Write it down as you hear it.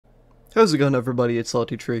How's it going, everybody? It's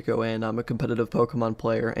SaltyTreecko, and I'm a competitive Pokemon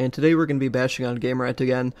player, and today we're going to be bashing on GameRant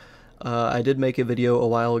again. I did make a video a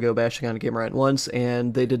while ago bashing on GameRant once,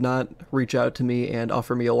 and they did not reach out to me and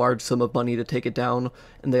offer me a large sum of money to take it down,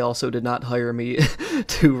 and they also did not hire me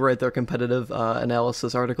to write their competitive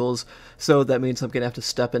analysis articles, so that means I'm going to have to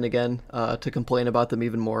step in again to complain about them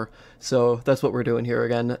even more. So that's what we're doing here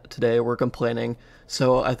again today. We're complaining.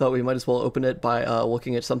 So I thought we might as well open it by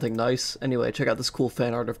looking at something nice. Anyway, check out this cool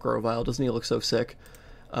fan art of Grovyle. Doesn't he look so sick?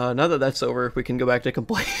 Now that that's over, we can go back to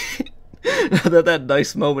complain. Now that that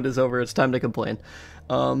nice moment is over, it's time to complain.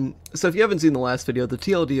 So if you haven't seen the last video, the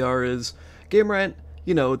TLDR is GameRant.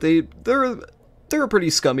 You know, they're a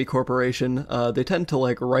pretty scummy corporation. They tend to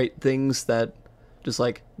like write things that just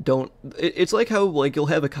like don't. It's like how like you'll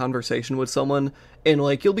have a conversation with someone and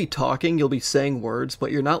like you'll be talking, you'll be saying words,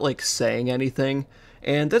 but you're not like saying anything.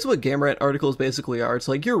 And that's what GameRant articles basically are. It's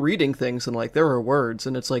like you're reading things and like there are words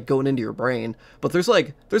and it's like going into your brain, but there's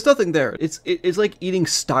nothing there. It's like eating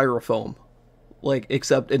styrofoam, like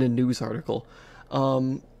except in a news article.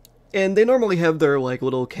 And they normally have their like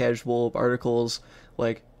little casual articles,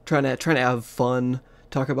 like trying to have fun,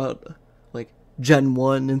 talk about like Gen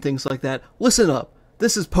 1 and things like that. Listen up.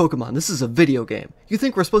 This is Pokemon. This is a video game. You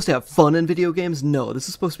think we're supposed to have fun in video games? No, this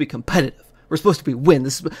is supposed to be competitive. We're supposed to be win.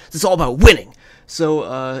 This is all about winning.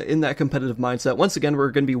 So in that competitive mindset, once again,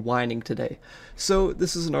 we're going to be whining today. So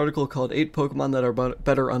this is an article called 8 Pokemon that are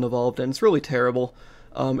better unevolved, and it's really terrible.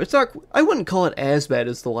 It's not. I wouldn't call it as bad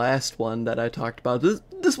as the last one that I talked about.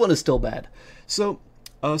 This one is still bad. So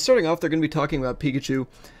starting off, they're going to be talking about Pikachu.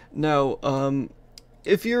 Now,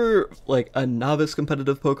 if you're like a novice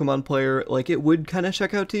competitive Pokemon player, like it would kind of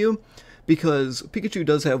check out to you, because Pikachu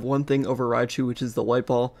does have one thing over Raichu, which is the Light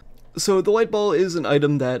Ball. So the Light Ball is an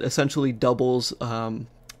item that essentially doubles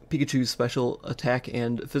Pikachu's special attack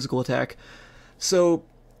and physical attack. So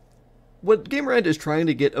what GameRant is trying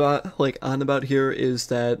to get on about here is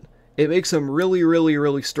that it makes him really, really,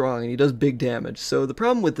 really strong, and he does big damage. So the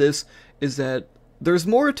problem with this is that there's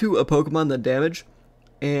more to a Pokemon than damage,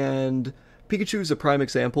 and Pikachu is a prime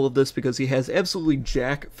example of this because he has absolutely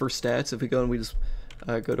jack for stats. If we go and we just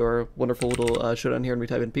go to our wonderful little showdown here and we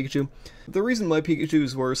type in Pikachu. The reason why Pikachu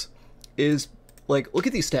is worse is, like, look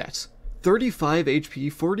at these stats. 35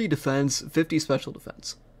 HP, 40 defense, 50 special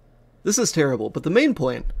defense. This is terrible, but the main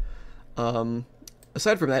point,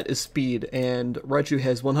 aside from that, is speed, and Raichu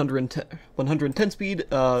has 110 speed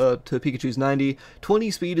to Pikachu's 90.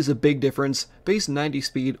 20 speed is a big difference. Base 90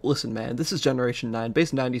 speed, listen man, this is Generation 9.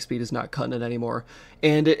 Base 90 speed is not cutting it anymore,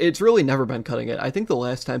 and it's really never been cutting it. I think the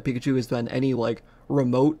last time Pikachu has been any, like,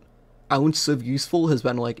 remote ounce of useful has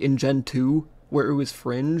been, like, in Gen 2, where it was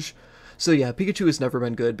Fringe. So yeah, Pikachu has never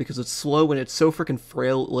been good because it's slow and it's so freaking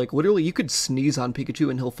frail. Like, literally, you could sneeze on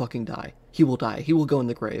Pikachu and he'll fucking die. He will die. He will go in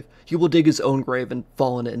the grave. He will dig his own grave and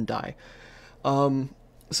fall in it and die.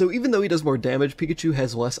 So even though he does more damage, Pikachu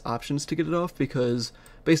has less options to get it off because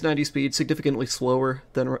base 90 speed, significantly slower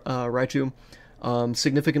than Raichu,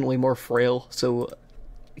 significantly more frail, so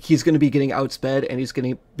he's going to be getting outsped and he's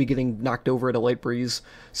going to be getting knocked over at a light breeze.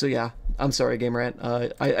 So yeah, I'm sorry,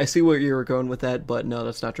 GameRant. I see where you were going with that, but no,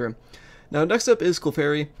 that's not true. Now, next up is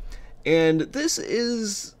Clefairy, and this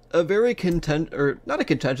is a very not a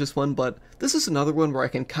contentious one, but this is another one where I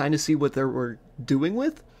can kind of see what they were doing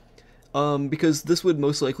with, because this would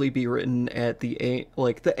most likely be written at the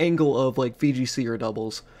angle of like VGC or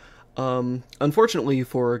doubles. Unfortunately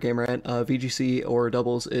for GameRant, VGC or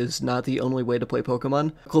doubles is not the only way to play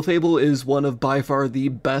Pokemon. Clefable is one of by far the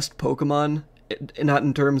best Pokemon, not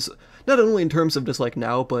only in terms of just like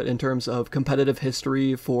now, but in terms of competitive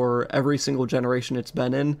history for every single generation it's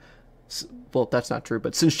been in. Well, that's not true,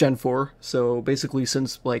 but since Gen 4, so basically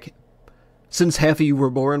since half of you were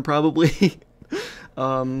born, probably.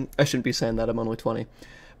 I shouldn't be saying that, I'm only 20.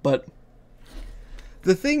 But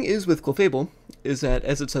the thing is with Clefable is that,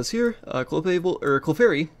 as it says here,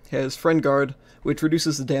 Clefairy has Friend Guard, which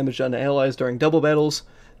reduces the damage on allies during double battles.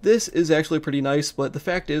 This is actually pretty nice, but the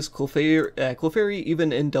fact is, Clefairy,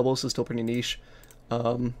 even in doubles, is still pretty niche.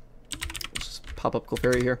 Let's just pop up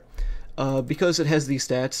Clefairy here. Because it has these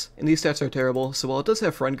stats, and these stats are terrible, so while it does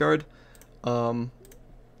have Friend Guard,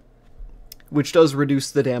 which does reduce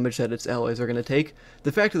the damage that its allies are going to take,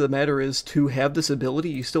 the fact of the matter is, to have this ability,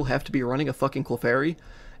 you still have to be running a fucking Clefairy.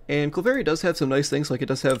 And Clefairy does have some nice things, like it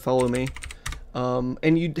does have Follow Me.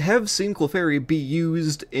 And you have seen Clefairy be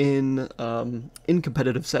used in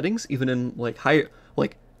competitive settings, even in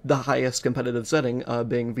the highest competitive setting,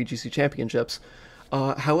 being VGC Championships.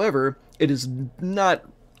 However, it is not.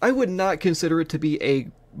 I would not consider it to be a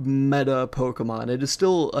meta Pokemon. It is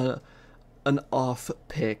still an off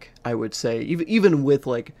pick, I would say. Even with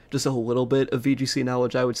like just a little bit of VGC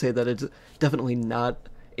knowledge, I would say that it's definitely not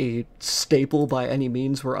a staple by any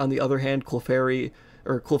means, where on the other hand,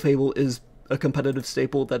 Clefable is a competitive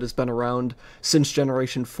staple that has been around since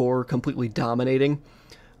Generation 4, completely dominating,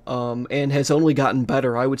 and has only gotten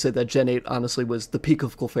better. I would say that Gen 8 honestly was the peak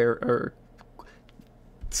of Clefairy, or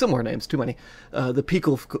similar names, too many, the peak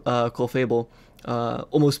of Clefable,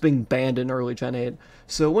 almost being banned in early Gen 8.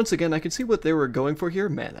 So once again, I can see what they were going for here.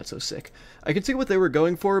 Man, that's so sick. I can see what they were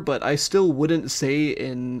going for, but I still wouldn't say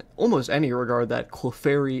in almost any regard that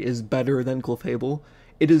Clefairy is better than Clefable.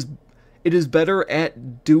 It is better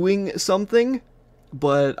at doing something,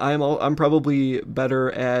 but I'm probably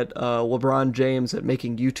better at LeBron James at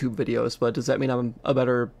making YouTube videos. But does that mean I'm a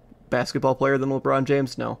better basketball player than LeBron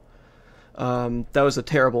James? No. That was a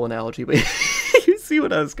terrible analogy, but you see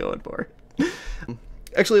what I was going for.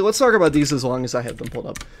 Actually, let's talk about these as long as I have them pulled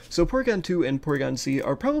up. So Porygon 2 and Porygon Z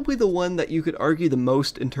are probably the one that you could argue the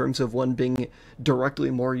most in terms of one being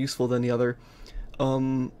directly more useful than the other.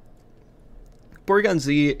 Porygon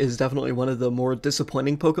Z is definitely one of the more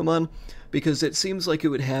disappointing Pokemon, because it seems like it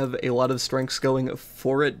would have a lot of strengths going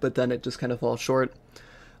for it, but then it just kind of falls short.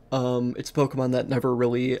 It's a Pokemon that never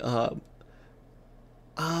really, I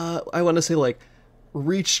want to say, like,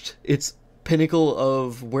 reached its pinnacle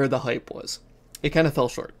of where the hype was. It kind of fell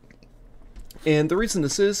short. And the reason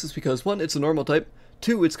this is because, one, it's a normal type,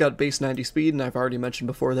 two, it's got base 90 speed, and I've already mentioned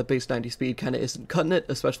before that base 90 speed kind of isn't cutting it,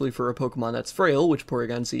 especially for a Pokemon that's frail, which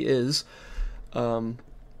Porygon Z is. And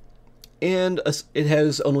it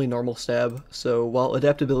has only normal stab, so while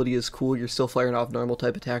adaptability is cool, you're still firing off normal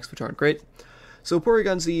type attacks, which aren't great. So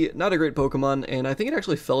Porygon Z, not a great Pokemon, and I think it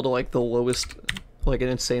actually fell to like the lowest, like an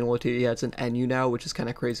insane low tier. Yeah, it's an NU now, which is kind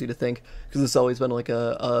of crazy to think, because it's always been like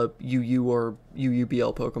a UU or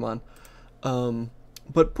UUBL Pokemon.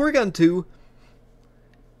 But Porygon 2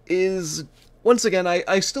 is, once again,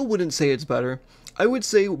 I still wouldn't say it's better. I would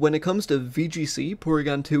say when it comes to VGC,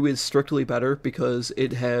 Porygon 2 is strictly better because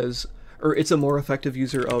it's a more effective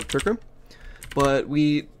user of Trick Room. But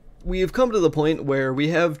we have come to the point where we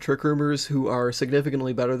have Trick Roomers who are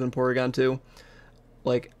significantly better than Porygon 2.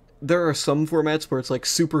 Like, there are some formats where it's like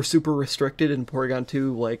super restricted in Porygon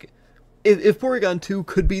 2. Like, if Porygon 2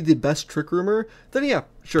 could be the best Trick Roomer, then yeah,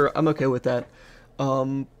 sure, I'm okay with that.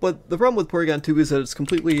 But the problem with Porygon 2 is that it's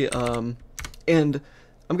completely, and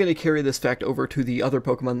I'm going to carry this fact over to the other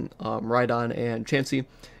Pokemon, Rhydon and Chansey,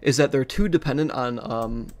 is that they're too dependent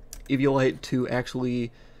on Eviolite to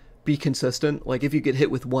actually be consistent. Like, if you get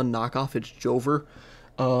hit with one knockoff, it's Jover.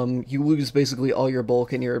 You lose basically all your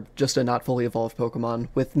bulk, and you're just a not fully evolved Pokemon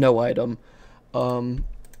with no item.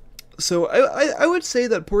 So I would say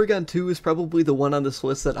that Porygon 2 is probably the one on this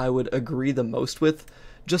list that I would agree the most with,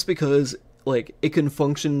 just because, like, it can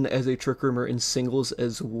function as a Trick Roomer in singles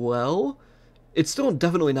as well. It's still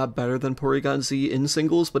definitely not better than Porygon Z in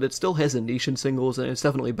singles, but it still has a niche in singles, and it's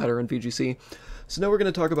definitely better in VGC. So now we're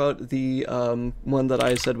going to talk about the one that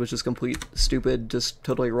I said was just complete stupid, just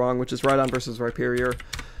totally wrong, which is Rhydon versus Rhyperior.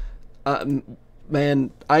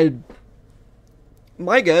 Man,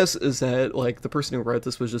 my guess is that, like, the person who wrote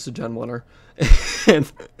this was just a Gen 1er.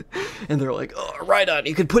 and they're like, oh, Rhydon,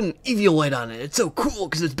 you could put an Eviolite on it. It's so cool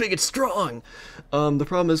because it's big and strong. The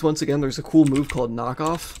problem is, once again, there's a cool move called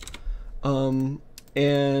Knockoff.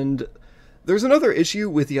 And there's another issue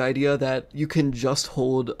with the idea that you can just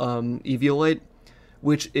hold Eviolite,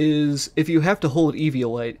 which is, if you have to hold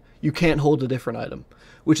Eviolite, you can't hold a different item,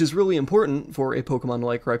 which is really important for a Pokemon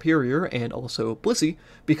like Rhyperior and also Blissey,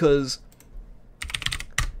 because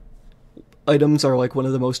items are like one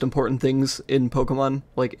of the most important things in Pokemon,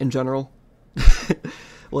 like in general.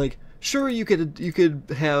 Like, sure, you could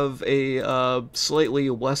have a slightly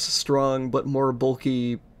less strong but more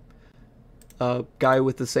bulky guy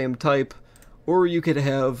with the same type, or you could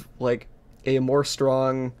have like a more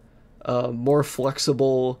strong, more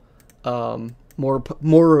flexible, more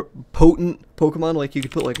potent Pokemon. Like, you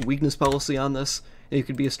could put like weakness policy on this, and you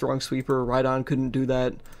could be a strong sweeper. Rhydon couldn't do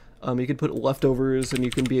that. You could put leftovers, and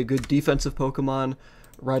you can be a good defensive Pokemon.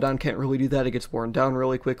 Rhydon can't really do that. It gets worn down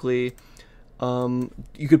really quickly.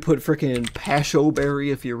 You could put frickin' Pasho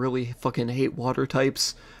Berry if you really fucking hate water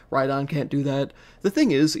types. Rhydon can't do that. The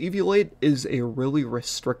thing is, Eviolite is a really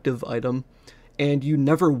restrictive item, and you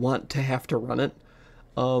never want to have to run it.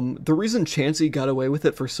 The reason Chansey got away with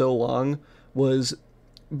it for so long was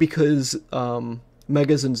because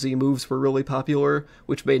Megas and Z moves were really popular,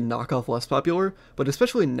 which made Knockoff less popular, but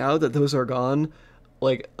especially now that those are gone,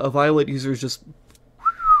 like, a Violet user is just...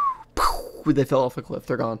 they fell off a cliff,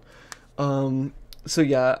 they're gone. So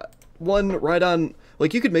yeah, one, Rhydon...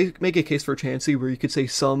 Like, you could make a case for Chansey where you could say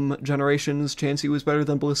some generations Chansey was better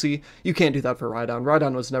than Blissey. You can't do that for Rhydon.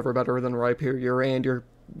 Rhydon was never better than Rhyperior, and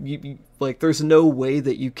like, there's no way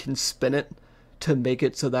that you can spin it to make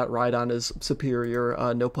it so that Rhydon is superior,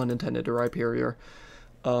 no pun intended, to Rhyperior.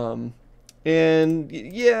 And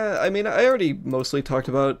yeah, I mean, I already mostly talked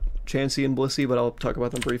about Chansey and Blissey, but I'll talk about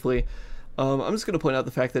them briefly. I'm just going to point out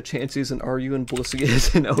the fact that Chansey is an RU and Blissey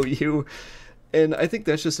is an OU, and I think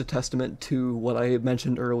that's just a testament to what I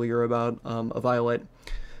mentioned earlier about a Violet.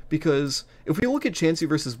 Because if we look at Chansey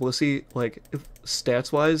versus Blissey, like,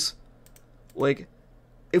 stats-wise, like,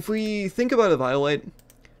 if we think about a Violet,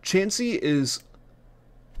 Chansey is,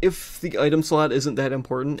 if the item slot isn't that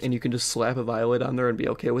important and you can just slap a Violet on there and be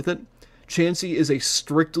okay with it, Chansey is a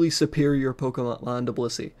strictly superior Pokemon to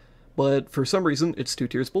Blissey. But for some reason, it's 2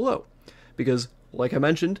 tiers below. Because, like I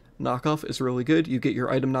mentioned, knockoff is really good. You get your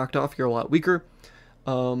item knocked off, you're a lot weaker.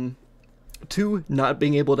 2, not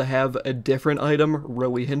being able to have a different item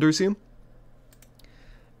really hinders you.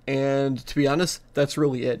 And to be honest, that's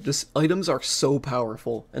really it. Just items are so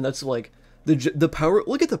powerful, and that's like the power.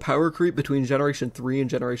 Look at the power creep between Generation 3 and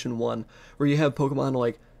Generation 1, where you have Pokemon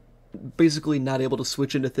like basically not able to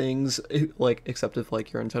switch into things, like, except if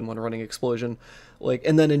like you're in Gen 1 running Explosion, like,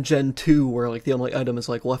 and then in Gen 2 where like the only item is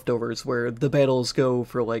like leftovers, where the battles go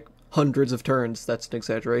for like hundreds of turns. That's an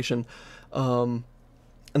exaggeration.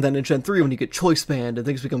 And then in Gen 3 when you get Choice Band and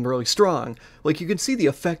things become really strong, like, you can see the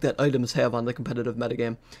effect that items have on the competitive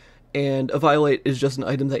metagame. And a Violate is just an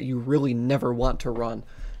item that you really never want to run.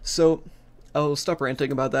 So I'll stop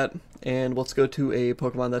ranting about that, and let's go to a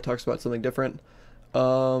Pokemon that talks about something different.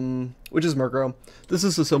 Which is Murkrow. This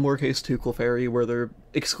is a similar case to Clefairy, where they're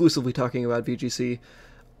exclusively talking about VGC.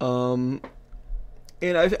 And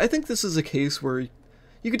I think this is a case where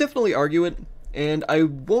you could definitely argue it, and I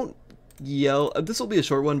won't yell. This will be a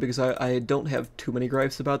short one because I don't have too many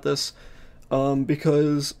gripes about this,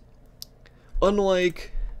 because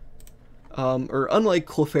unlike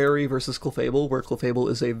Clefairy versus Clefable, where Clefable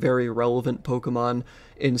is a very relevant Pokemon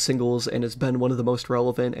in singles and has been one of the most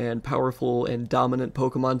relevant and powerful and dominant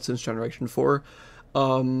Pokemon since Generation 4,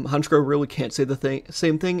 Honchkrow really can't say the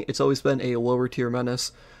same thing. It's always been a lower tier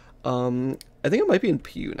menace. I think it might be in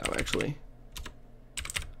PU now, actually.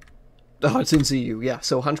 Oh, it's in ZU, yeah,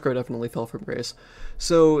 so Honchkrow definitely fell from grace.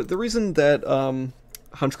 So the reason that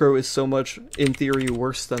Honchkrow is so much, in theory,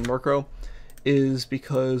 worse than Murkrow is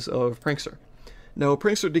because of Prankster. Now,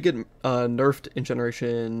 Prankster did get nerfed in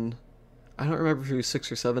Generation... I don't remember if it was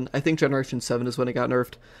 6 or 7. I think Generation 7 is when it got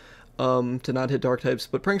nerfed to not hit Dark types,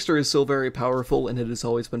 but Prankster is still very powerful, and it has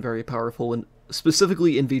always been very powerful, and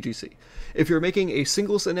specifically in VGC. If you're making a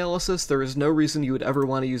singles analysis, there is no reason you would ever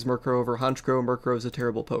want to use Murkrow over Honchkrow. Murkrow is a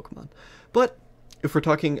terrible Pokemon. But if we're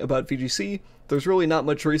talking about VGC, there's really not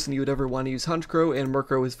much reason you would ever want to use Honchkrow, and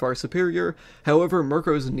Murkrow is far superior. However,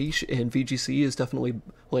 Murkrow's niche in VGC is definitely,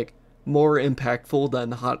 like, more impactful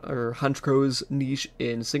than Honchkrow's niche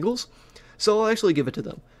in singles, so I'll actually give it to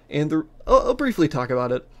them. And I'll briefly talk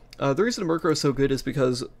about it. The reason Murkrow is so good is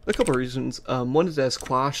because a couple reasons. One is it has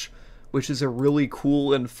Quash, which is a really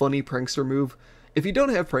cool and funny Prankster move. If you don't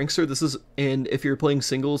have Prankster, and if you're playing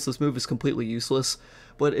singles, this move is completely useless.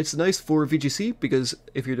 But it's nice for VGC, because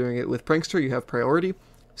if you're doing it with Prankster, you have priority.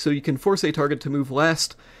 So you can force a target to move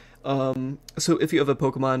last. So if you have a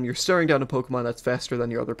Pokemon, you're staring down a Pokemon that's faster than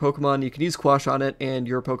your other Pokemon, you can use Quash on it, and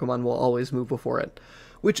your Pokemon will always move before it,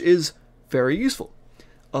 which is very useful.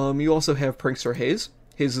 You also have Prankster Haze.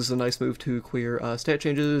 Haze is a nice move to clear stat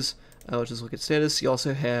changes. I'll just look at status. You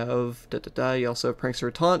also have you also have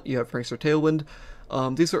Prankster Taunt. You have Prankster Tailwind.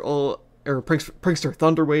 These are all, or Prankster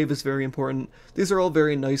Thunderwave is very important. These are all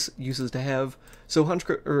very nice uses to have. So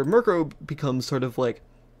Murkrow becomes sort of like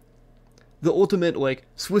the ultimate, like,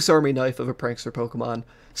 Swiss Army knife of a Prankster Pokemon.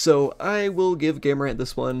 So I will give GameRant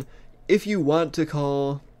this one. If you want to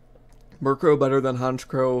call Murkrow better than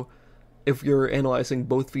Honchkrow, if you're analyzing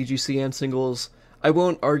both VGC and singles, I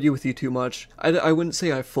won't argue with you too much. I wouldn't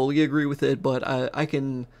say I fully agree with it, but I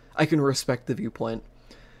can respect the viewpoint.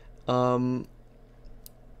 And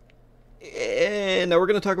now we're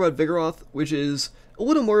going to talk about Vigoroth, which is a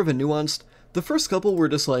little more of a nuanced. The first couple were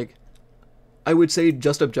just, like, I would say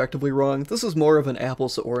just objectively wrong. This is more of an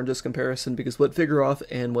apples to oranges comparison, because what Vigoroth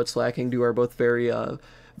and what Slacking do are both very,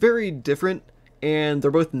 very different, and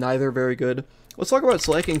they're both neither very good. Let's talk about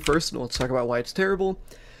Slacking first, and let's talk about why it's terrible.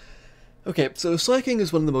 Okay, so Slacking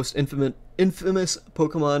is one of the most infamous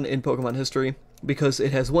Pokemon in Pokemon history, because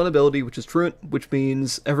it has one ability, which is Truant, which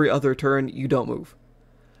means every other turn you don't move,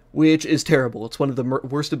 which is terrible. It's one of the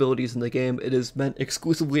worst abilities in the game. It is meant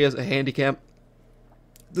exclusively as a handicap.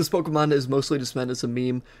 this Pokemon is mostly just meant as a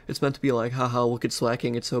meme. It's meant to be like, haha, look at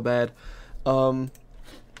Slacking, it's so bad.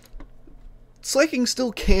 Slacking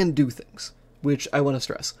still can do things, which I want to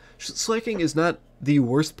stress. Slacking is not the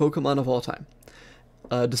worst Pokemon of all time,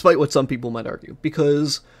 despite what some people might argue,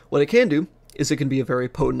 because what it can do is it can be a very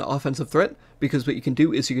potent offensive threat, because what you can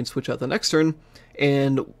do is you can switch out the next turn,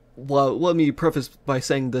 and while let me preface by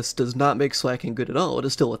saying this does not make Slacking good at all, it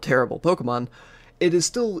is still a terrible Pokemon, it can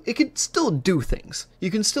still do things.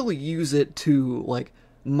 You can still use it to, like,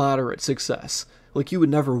 moderate success. Like, you would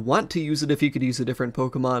never want to use it if you could use a different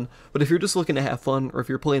Pokemon, but if you're just looking to have fun, or if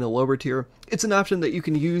you're playing a lower tier, it's an option that you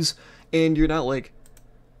can use, and you're not, like,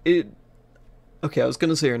 okay, I was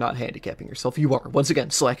gonna say you're not handicapping yourself. You are. Once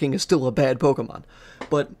again, Slacking is still a bad Pokemon,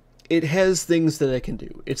 but it has things that it can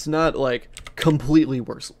do. It's not, like, completely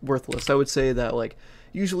worthless. I would say that, like,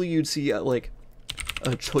 usually you'd see, like,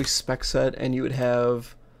 a choice spec set, and you would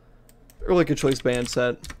have, or, like, a choice band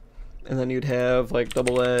set, and then you'd have, like,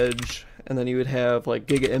 Double Edge, and then you would have, like,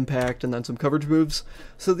 Giga Impact, and then some coverage moves.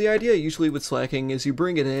 So the idea usually with Slacking is you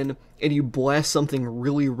bring it in, and you blast something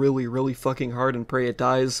really, really, really fucking hard and pray it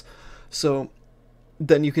dies. So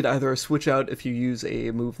then you could either switch out if you use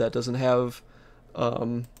a move that doesn't have,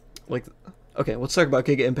 like, okay, let's talk about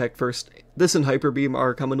Giga Impact first. This and Hyper Beam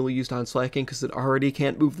are commonly used on Slacking because it already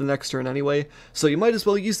can't move the next turn anyway, so you might as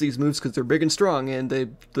well use these moves because they're big and strong, and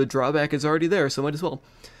the drawback is already there, so might as well.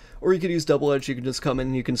 Or you could use Double Edge, you can just come in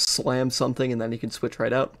and you can slam something, and then you can switch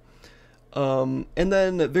right out. And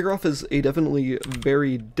then Vigoroth is a definitely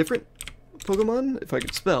very different Pokemon, if I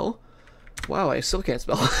could spell. Wow, I still can't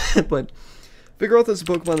spell, but Vigoroth is a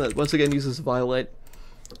Pokemon that, once again, uses Violet.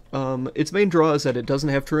 Its main draw is that it doesn't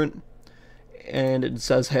have Truant, and it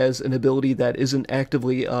says has an ability that isn't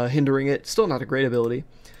actively hindering it. Still not a great ability,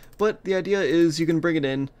 but the idea is you can bring it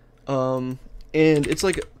in, and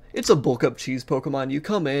it's a bulk up cheese Pokemon. You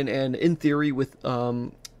come in, and in theory with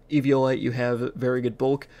Eviolite you have very good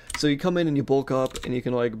bulk, so you come in and you bulk up, and you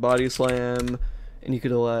can, like, Body Slam, and you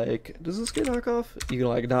can, like, does this get knock off? You can,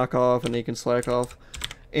 like, knock off, and then you can slack off.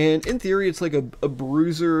 And in theory, it's like a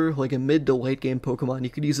bruiser, like a mid to late game Pokemon. You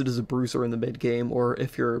could use it as a bruiser in the mid game, or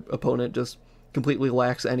if your opponent just completely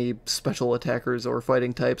lacks any special attackers or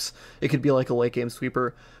fighting types, it could be like a late game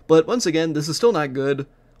sweeper. But once again, this is still not good.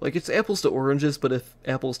 Like, it's apples to oranges, but if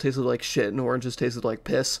apples tasted like shit and oranges tasted like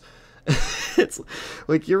piss, it's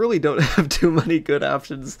like you really don't have too many good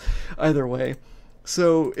options either way.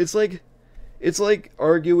 So it's like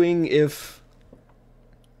arguing if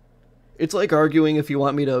you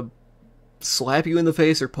want me to slap you in the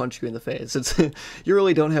face or punch you in the face. It's you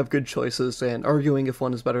really don't have good choices, and arguing if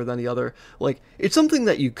one is better than the other, like, it's something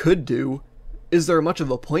that you could do. Is there much of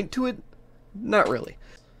a point to it? Not really.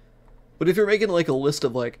 But if you're making, like, a list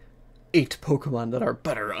of, like, 8 Pokemon that are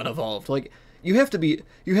better unevolved, like, you have to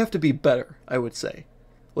be better, I would say.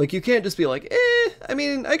 Like, you can't just be like, I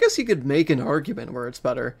mean, I guess you could make an argument where it's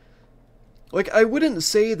better. Like, I wouldn't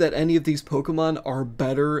say that any of these Pokemon are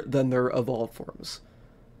better than their evolved forms.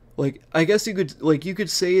 Like, I guess you could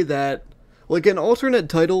say that, like, an alternate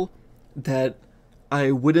title that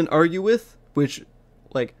I wouldn't argue with, which,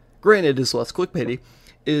 like, granted is less clickbaity,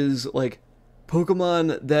 is, like,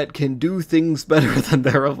 Pokemon that can do things better than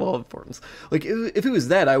their evolved forms. Like, if it was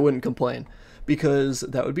that, I wouldn't complain, because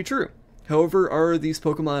that would be true. However, are these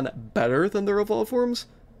Pokemon better than their evolved forms?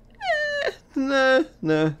 No,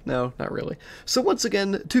 not really. So once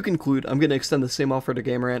again, to conclude, I'm going to extend the same offer to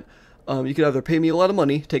GameRant. You could either pay me a lot of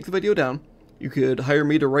money, take the video down, you could hire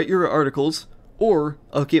me to write your articles, or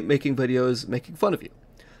I'll keep making videos making fun of you.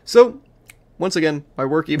 So, once again, my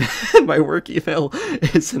work email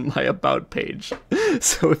is in my About page.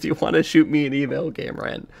 So if you want to shoot me an email,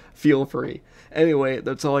 GameRant, feel free. Anyway,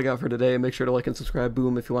 that's all I got for today. Make sure to like and subscribe.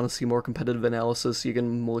 Boom, if you want to see more competitive analysis, you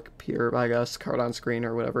can look here, I guess, card on screen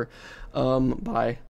or whatever. Bye.